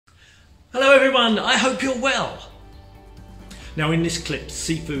Hello everyone, I hope you're well. Now in this clip,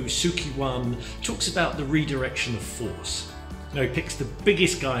 Sifu Suki-wan talks about the redirection of force. Now he picks the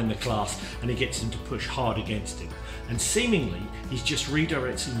biggest guy in the class and he gets him to push hard against him. And seemingly, he's just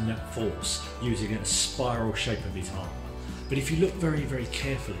redirecting that force using a spiral shape of his arm. But if you look very, very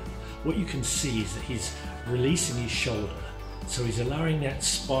carefully, what you can see is that he's releasing his shoulder. So he's allowing that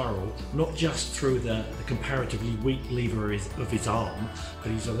spiral, not just through the comparatively weak lever of his arm,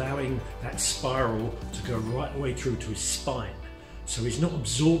 but he's allowing that spiral to go right the way through to his spine. So he's not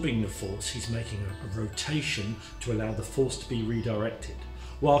absorbing the force, he's making a rotation to allow the force to be redirected.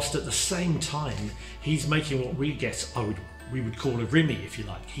 Whilst at the same time, he's making what we would call a rimi, if you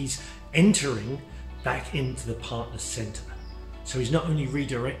like. He's entering back into the partner's centre. So he's not only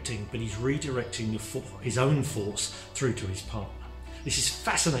redirecting, but he's redirecting his own force through to his partner. This is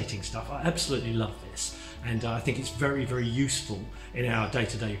fascinating stuff. I absolutely love this. And I think it's very, very useful in our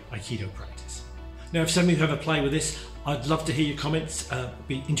day-to-day Aikido practice. Now, if some of you have a play with this, I'd love to hear your comments. It'd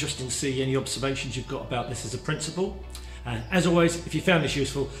be interesting to see any observations you've got about this as a principle. As always, if you found this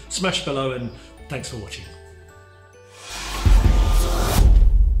useful, smash below and thanks for watching.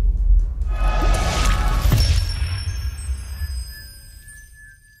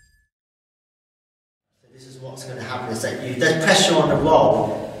 What's going to happen is that if there's pressure on the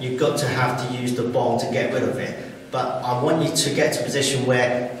roll, you've got to have to use the ball to get rid of it. But I want you to get to a position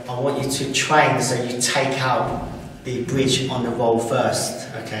where I want you to train so you take out the bridge on the roll first,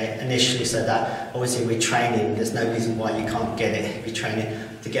 okay, initially, so that obviously we're training, there's no reason why you can't get it. We're training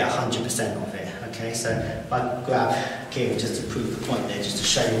to get 100% of it, okay. So if I grab Kieran just to prove the point there, just to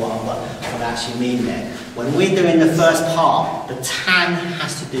show you what I actually mean there. When we're doing the first part, the tan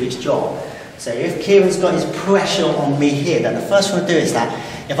has to do its job. So if Kieran's got his pressure on me here, then the first one to do is that,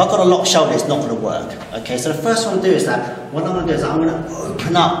 if I've got a locked shoulder, it's not going to work. Okay, so the first one to do is that, what I'm going to do is I'm going to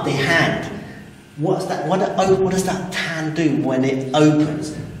open up the hand. What's that? What does that tan do when it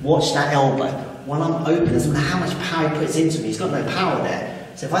opens? Watch that elbow. When I'm open, doesn't matter how much power he puts into me, he's got no power there.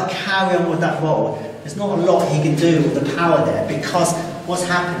 So if I carry on with that roll, there's not a lot he can do with the power there, because what's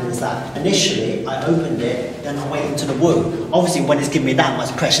happening is that initially I opened it, then I went into the woo. Obviously when it's giving me that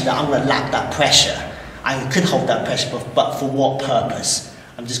much pressure, that I'm going to lack that pressure. I could hold that pressure, but for what purpose?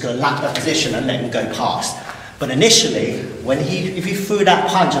 I'm just going to lack that position and let him go past. But initially, if he threw that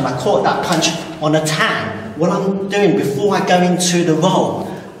punch and I caught that punch on a tan, what I'm doing before I go into the roll,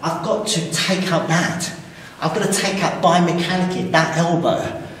 I've got to take out that. I've got to take out biomechanically that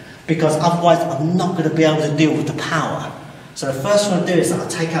elbow, because otherwise I'm not going to be able to deal with the power. So the first one to do is that I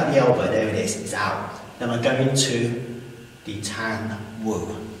take out the elbow, there it is, it's out. Then I go into the tan woo.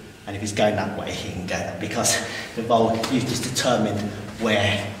 And if he's going that way, he can go that, because the roll you've just determined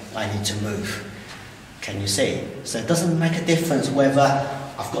where I need to move. Can you see? So it doesn't make a difference whether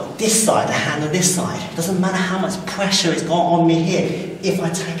I've got this side, the hand, or this side. It doesn't matter how much pressure it's got on me here if I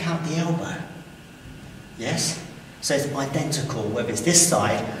take out the elbow. Yes? So it's identical whether it's this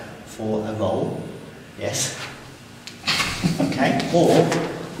side for a roll, yes, okay, or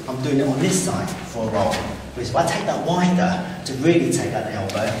I'm doing it on this side for a roll. Because if I take that wider to really take out the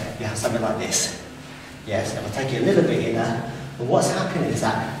elbow, you have something like this. Yes, if I take it a little bit inner, but what's happening is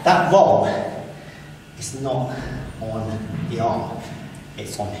that that roll is not on the arm,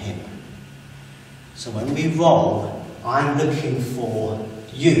 it's on him. So when we roll, I'm looking for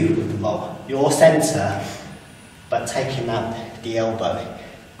you with the roll, your centre, but taking out the elbow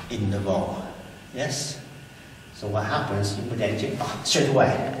in the roll. Yes? So what happens, you would then straight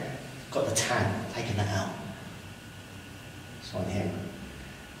away, got the tan, taking that out. It's on him.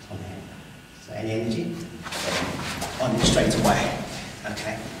 It's on him. So any energy? On him straight away.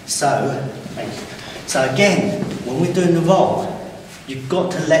 Okay. So, thank you. So again, when we're doing the roll, you've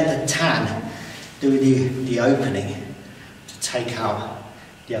got to let the tan do the opening to take out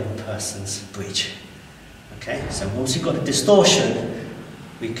the other person's bridge. Okay? So once you've got the distortion,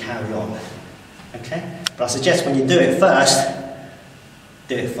 we carry on. Okay? But I suggest when you do it first,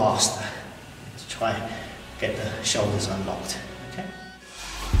 do it faster to try and get the shoulders unlocked.